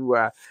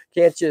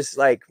 can't just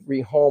like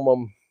rehome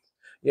them,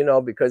 you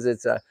know, because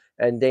it's a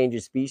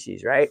endangered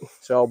species, right?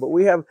 So, but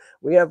we have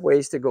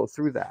ways to go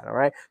through that, all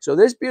right? So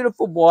this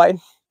beautiful boy,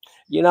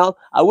 you know,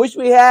 I wish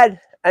we had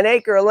an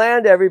acre of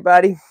land,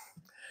 everybody,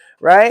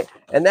 right?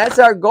 And that's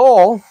our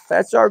goal.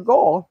 That's our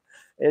goal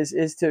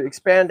is to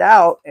expand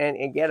out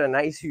and get a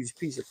nice, huge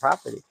piece of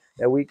property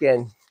that we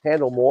can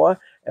handle more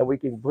and we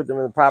can put them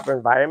in the proper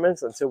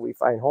environments until we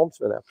find homes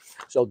for them.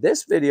 So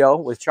this video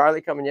with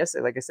Charlie coming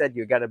yesterday, like I said,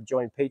 you got to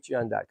join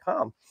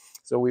patreon.com.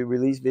 So we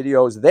release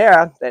videos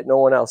there that no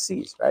one else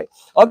sees, right?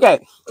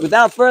 Okay,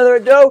 without further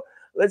ado,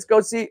 let's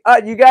go see.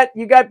 You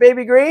got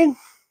Baby Green?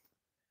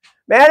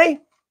 Manny?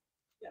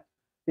 Yeah.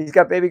 He's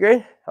got Baby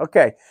Green?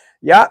 Okay.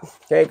 Yeah.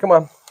 Okay, come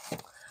on.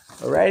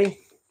 All righty.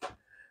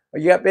 Oh,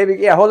 you got Baby?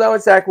 Yeah, hold on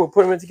 1 sec. We'll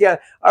put them in together.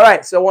 All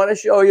right, so I want to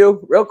show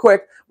you real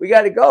quick. We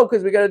got to go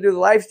because we got to do the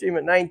live stream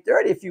at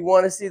 9:30. If you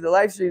want to see the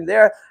live stream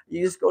there,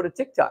 you just go to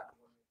TikTok.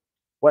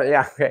 Well,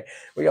 yeah, okay.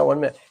 We got 1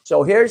 minute.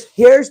 So here's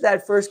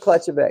that first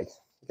clutch of eggs.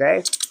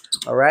 Okay,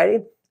 all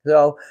righty.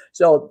 So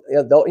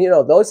you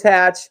know those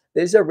hatch.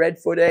 These are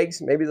redfoot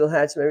eggs. Maybe they'll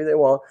hatch, maybe they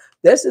won't.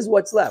 This is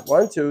what's left.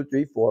 1, 2,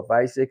 3, 4,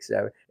 5, 6,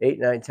 7, 8,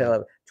 9, 10,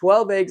 11,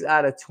 12 eggs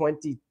out of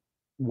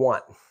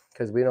 21.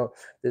 Because we don't,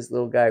 this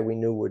little guy we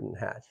knew wouldn't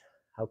hatch.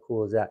 How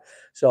cool is that?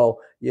 So,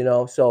 you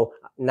know, so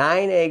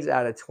 9 eggs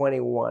out of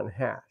 21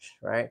 hatch,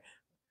 right?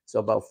 So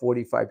about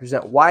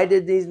 45%. Why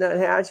did these not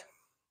hatch?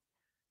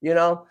 You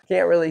know,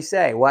 can't really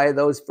say. Why are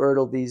those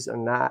fertile? These are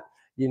not,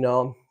 you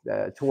know,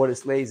 the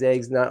tortoise lays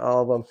eggs. Not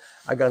all of them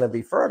are going to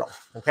be fertile.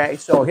 Okay,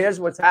 so here's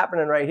what's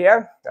happening right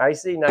here. I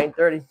see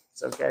 9:30.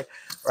 It's okay.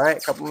 All right,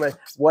 a couple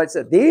minutes. What's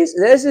it? This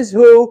is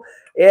who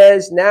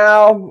is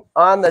now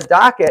on the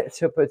docket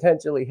to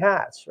potentially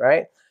hatch,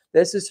 right?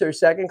 This is her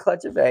second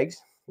clutch of eggs,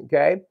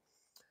 okay?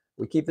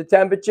 We keep the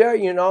temperature,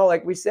 you know,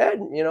 like we said,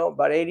 you know,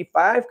 about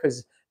 85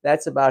 because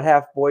that's about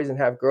half boys and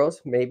half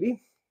girls,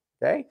 maybe,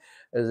 okay?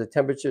 There's a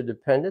temperature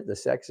dependent, the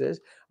sex is.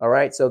 All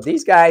right, so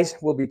these guys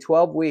will be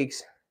 12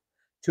 weeks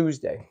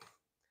Tuesday.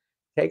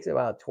 Takes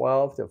about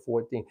 12 to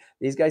 14.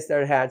 These guys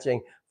started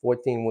hatching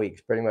 14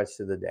 weeks, pretty much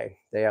to the day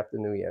after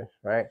New Year,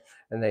 right?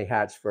 And they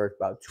hatch for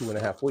about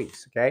 2.5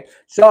 weeks, okay?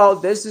 So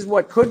this is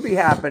what could be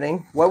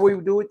happening. What we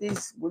do with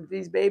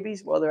these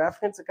babies? Well, they're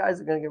African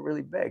Sakais are going to get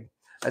really big.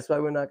 That's why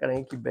we're not going to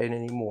incubate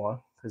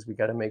anymore because we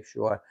got to make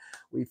sure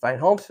we find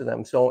homes for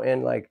them. So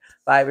in like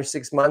 5 or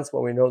 6 months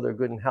when we know they're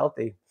good and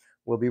healthy,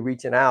 we'll be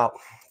reaching out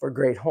for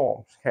great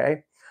homes,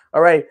 okay?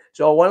 All right,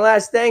 so one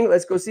last thing.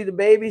 Let's go see the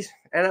babies.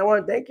 And I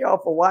want to thank you all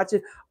for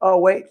watching. Oh,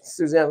 wait,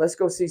 Suzanne, let's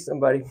go see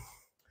somebody.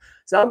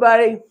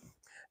 Somebody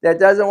that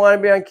doesn't want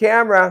to be on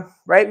camera.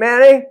 Right,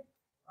 Manny?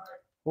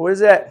 Who is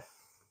it?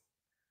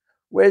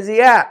 Where's he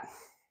at?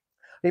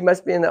 He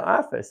must be in the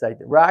office. Like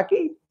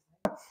Rocky?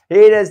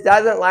 He just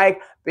doesn't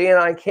like being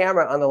on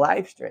camera on the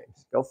live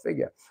streams. Go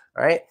figure.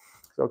 All right,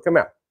 so come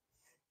here.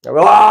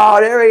 Oh,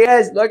 there he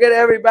is. Look at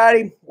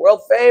everybody.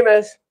 World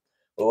famous.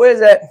 Who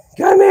is it?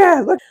 Come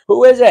here. Look.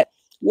 Who is it?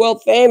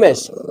 World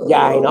famous.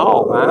 Yeah, I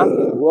know, huh?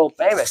 World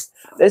famous.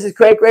 This is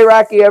Cray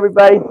Rocky,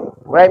 everybody.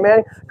 Right,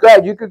 man? Go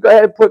ahead. You could go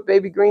ahead and put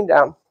Baby Green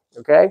down.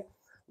 Okay?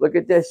 Look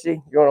at this.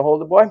 See? You want to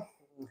hold the boy?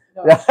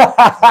 No.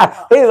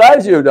 He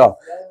loves you, though.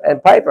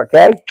 And Piper,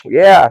 okay?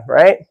 Yeah,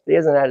 right? He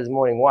hasn't had his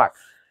morning walk.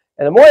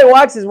 And the morning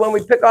walks is when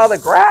we pick all the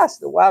grass,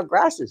 the wild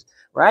grasses,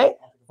 right?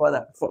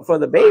 for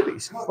the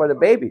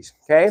babies,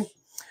 okay?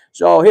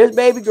 So here's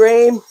baby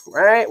green,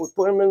 right? We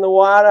put him in the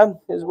water.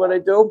 Here's what I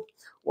do.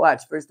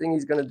 Watch. First thing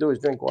he's going to do is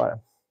drink water.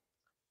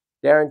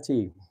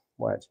 Guaranteed.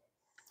 Watch.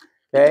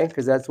 Okay?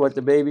 Because that's what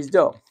the babies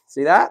do.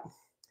 See that?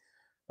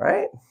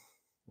 Right?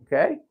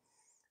 Okay.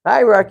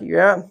 Hi, Rocky.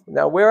 Yeah.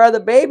 Now, where are the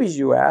babies,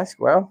 you ask?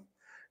 Well,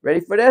 ready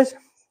for this?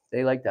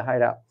 They like to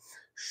hide out.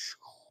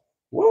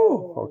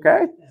 Woo.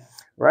 Okay.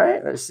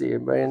 Right? Let's see.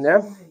 Everybody in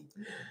there?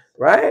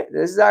 Right?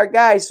 This is our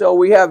guy. So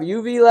we have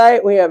UV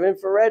light. We have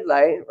infrared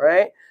light,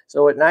 right?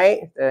 So at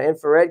night, the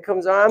infrared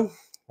comes on,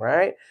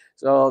 right?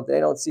 So they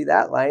don't see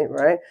that light,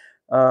 right?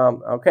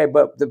 Okay,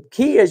 but the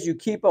key is you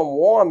keep them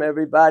warm,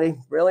 everybody.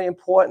 Really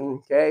important,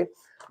 okay?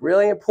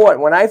 Really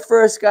important. When I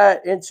first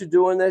got into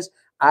doing this,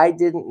 I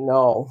didn't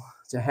know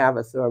to have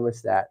a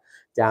thermostat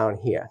down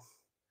here.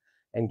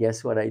 And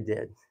guess what I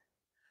did?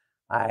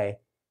 I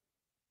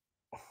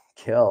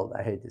killed.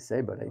 I hate to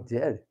say, but I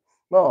did.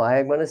 No,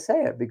 I'm going to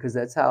say it because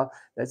that's how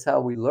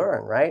we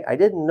learn, right? I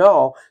didn't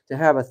know to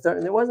have a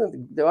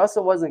there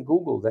also wasn't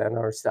Google then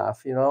or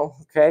stuff, you know,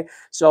 okay?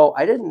 So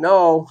I didn't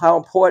know how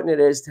important it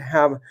is to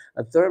have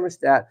a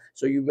thermostat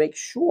so you make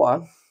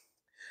sure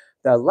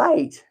the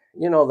light,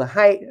 you know, the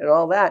height and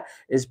all that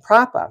is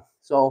proper.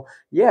 So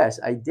yes,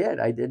 I did.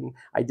 I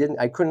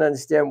couldn't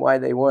understand why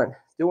they weren't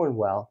doing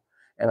well.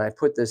 And I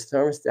put this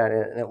thermostat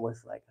in and it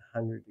was like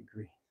 100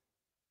 degrees.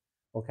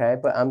 Okay,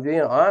 but I'm being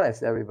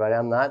honest, everybody.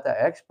 I'm not the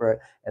expert,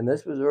 and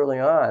this was early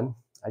on.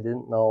 I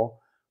didn't know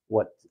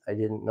what I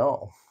didn't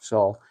know.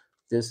 So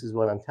this is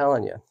what I'm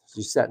telling you.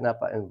 You're setting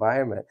up an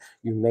environment.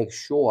 You make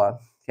sure,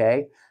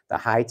 okay, the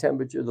high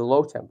temperature, the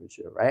low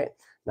temperature, right?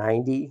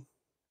 90,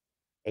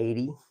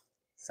 80,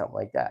 something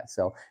like that.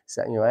 So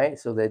setting you right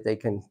so that they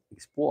can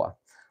explore.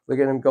 Look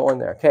at them going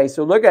there. Okay,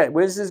 so look at it.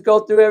 Let's just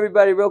go through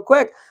everybody real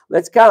quick.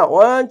 Let's count.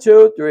 1,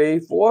 2, 3,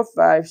 4,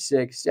 5,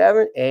 6,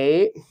 7,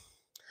 8.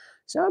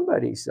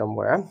 Somebody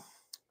somewhere.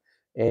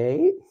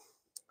 8.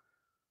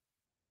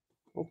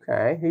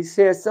 Okay. He's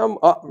here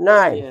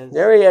 9.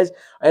 There he is.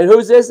 And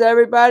who's this,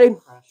 everybody?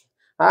 Crush.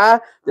 Huh?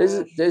 This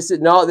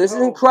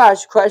isn't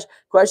Crush.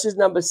 Crush is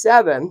number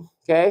 7.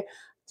 Okay.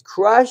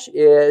 Crush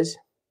is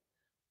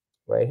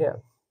right here.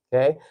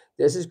 Okay.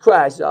 This is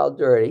Crush, all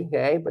dirty.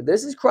 Okay. But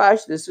this is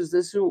Crush. This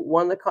who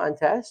won the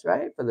contest,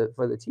 right? For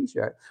the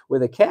t-shirt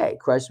with a K.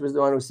 Crush was the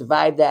one who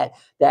survived that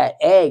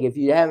egg. If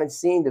you haven't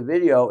seen the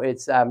video,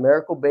 it's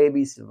Miracle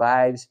Baby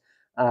survives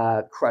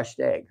crushed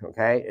egg.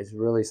 Okay. It's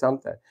really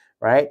something,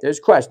 right? There's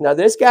Crush. Now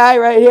this guy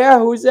right here,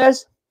 who's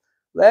this?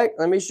 Let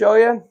me show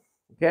you.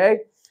 Okay.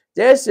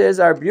 This is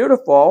our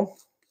beautiful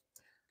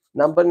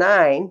number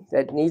 9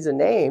 that needs a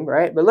name,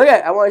 right? But look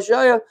at it. I want to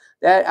show you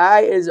that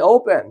eye is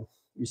open.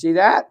 You see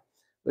that?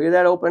 Look at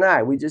that open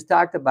eye. We just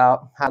talked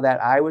about how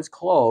that eye was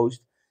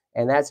closed,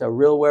 and that's a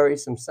real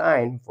worrisome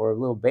sign for a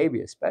little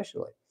baby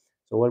especially.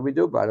 So what did we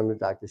do? Brought him to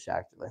Dr.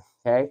 Schachterlin,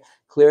 okay?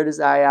 Cleared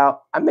his eye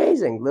out.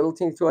 Amazing. Little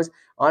teeny toys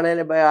on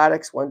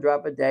antibiotics, 1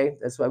 drop a day.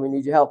 That's why we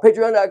need your help.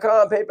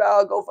 Patreon.com,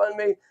 PayPal,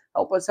 GoFundMe.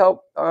 Help us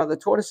help the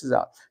tortoises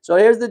out. So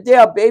here's the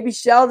deal. Baby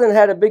Sheldon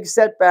had a big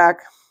setback.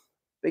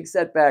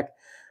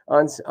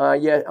 On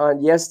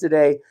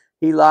yesterday.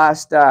 He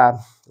lost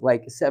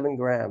like 7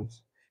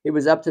 grams. He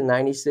was up to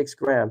 96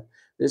 grams.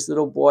 This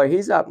little boy,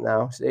 he's up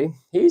now. See,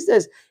 he's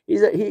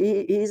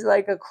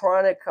like a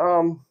chronic.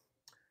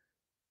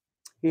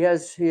 He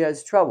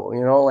has trouble,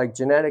 you know, like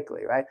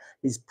genetically, right?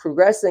 He's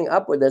progressing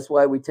upward. That's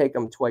why we take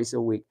him twice a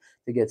week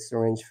to get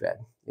syringe fed,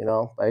 you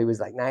know. But he was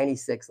like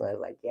 96, and I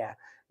was like, yeah.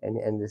 And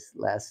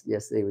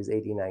yesterday was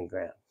 89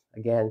 grams.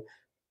 Again,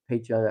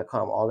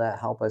 Patreon.com, all that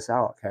help us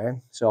out, okay?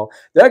 So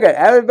look at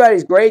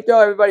everybody's great though.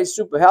 Everybody's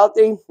super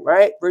healthy,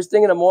 right? First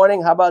thing in the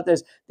morning. How about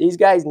this? These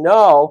guys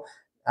know.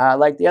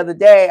 Like the other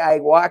day, I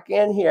walk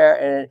in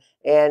here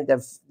and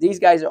these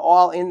guys are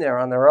all in there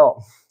on their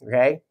own,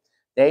 okay?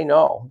 They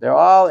know. They're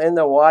all in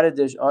the water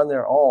dish on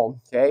their own,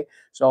 okay?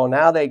 So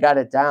now they got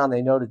it down.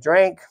 They know to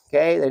drink,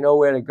 okay? They know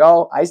where to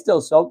go. I still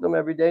soak them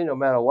every day no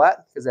matter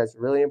what because that's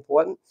really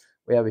important.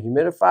 We have a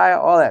humidifier,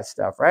 all that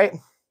stuff, right?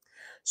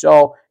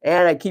 So,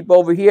 and I keep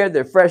over here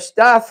the fresh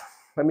stuff.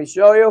 Let me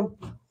show you,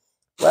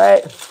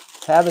 right?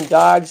 Having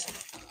dogs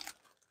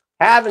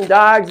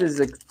is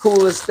the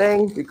coolest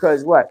thing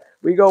because what?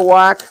 We go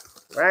walk,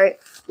 right?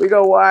 We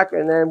go walk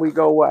and then we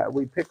go what?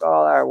 We pick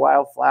all our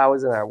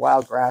wildflowers and our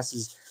wild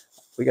grasses.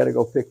 We got to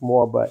go pick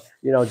more, but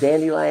you know,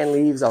 dandelion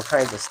leaves, all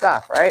kinds of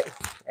stuff, right?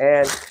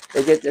 And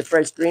they get the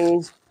fresh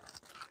greens.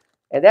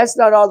 And that's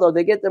not all though.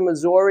 They get the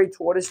Missouri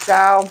tortoise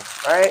chow,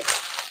 right?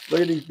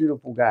 Look at these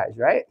beautiful guys,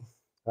 right?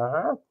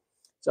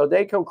 So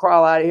they can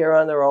crawl out of here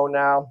on their own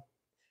now.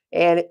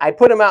 And I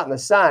put them out in the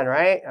sun,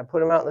 right? I put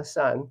them out in the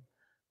sun.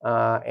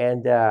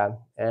 And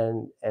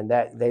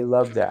that they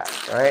love that,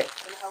 right?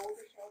 And how old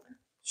is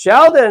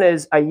Sheldon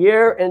is 1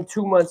 year and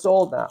 2 months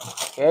old now,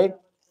 okay?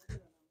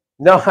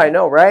 No, I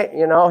know, right?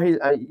 You know,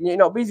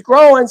 he's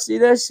growing. See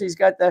this? He's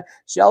got the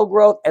shell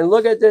growth. And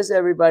look at this,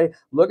 everybody.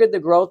 Look at the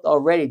growth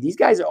already. These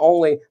guys are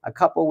only a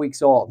couple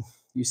weeks old.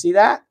 You see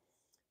that?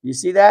 You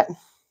see that?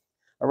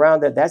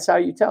 around that. That's how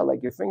you tell,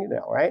 like your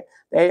fingernail, right?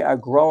 They are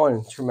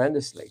growing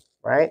tremendously,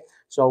 right?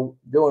 So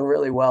doing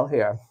really well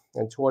here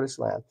in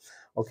TortoiseLand.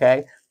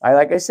 Okay.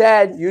 Like I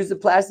said, use the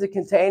plastic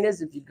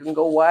containers. If you can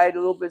go wide a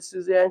little bit,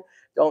 Suzanne,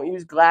 don't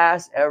use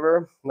glass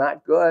ever.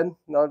 Not good.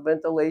 No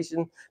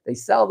ventilation. They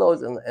sell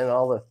those in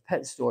all the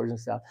pet stores and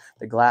stuff,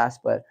 the glass,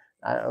 but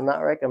I'm not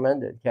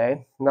recommended.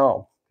 Okay.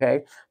 No.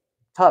 Okay.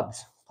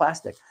 Tubs,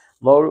 plastic,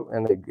 low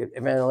and the good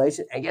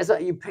ventilation. And guess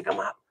what? You pick them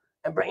up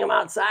and bring them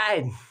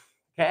outside.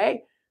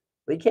 Okay.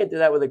 We can't do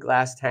that with a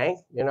glass tank,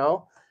 you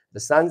know. The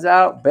sun's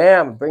out,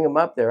 bam, bring them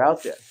up, they're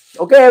out there.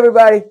 Okay,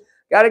 everybody,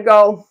 gotta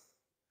go.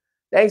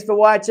 Thanks for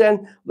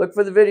watching. Look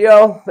for the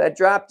video that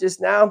dropped just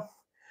now.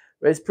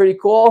 It's pretty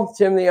cool.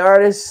 Tim the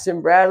artist,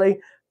 Tim Bradley,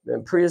 the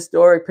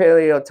prehistoric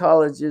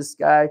paleontologist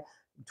guy,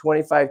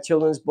 25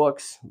 children's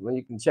books. Well,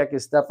 you can check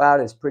his stuff out.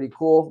 It's pretty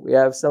cool. We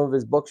have some of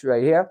his books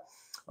right here.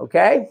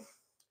 Okay.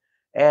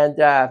 And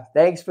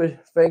thanks for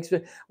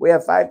we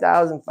have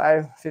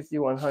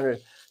 5,551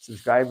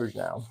 subscribers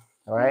now.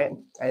 All right.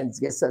 And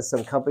guess that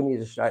some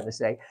companies are starting to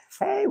say,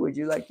 hey, would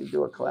you like to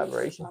do a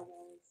collaboration?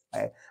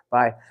 Okay,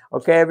 bye.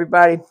 Okay,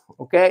 everybody.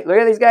 Okay, look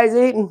at these guys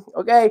eating.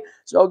 Okay,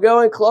 so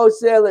going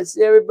close there. Let's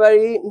see everybody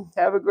eating.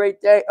 Have a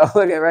great day. Oh,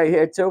 look at right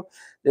here too.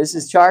 This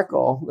is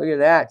charcoal. Look at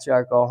that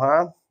charcoal,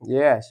 huh?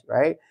 Yes,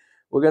 right.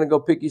 We're gonna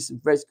go pick you some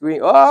fresh green.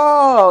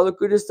 Oh, look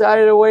who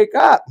decided to wake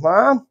up,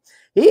 huh?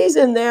 He's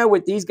in there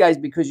with these guys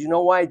because you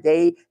know why?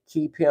 They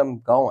keep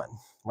him going,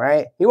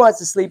 right? He wants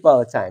to sleep all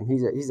the time.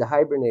 He's a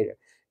hibernator,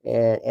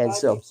 and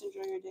so.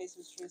 Enjoy your day,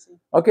 Sister Tracy.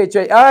 Okay,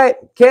 Tracy. All right,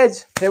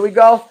 kids. Here we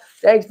go.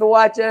 Thanks for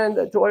watching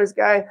the Tortoise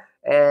Guy,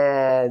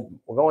 and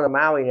we're going to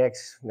Maui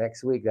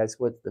next week. That's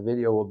what the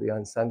video will be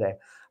on Sunday.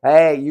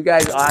 Hey, you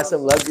guys are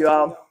awesome. Love you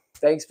all.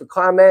 Thanks for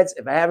comments.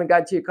 If I haven't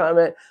got to your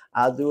comment,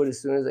 I'll do it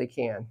as soon as I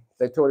can.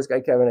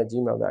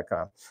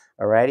 TheTortoiseGuyKevin@gmail.com.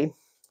 All righty.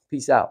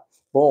 Peace out.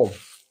 Boom.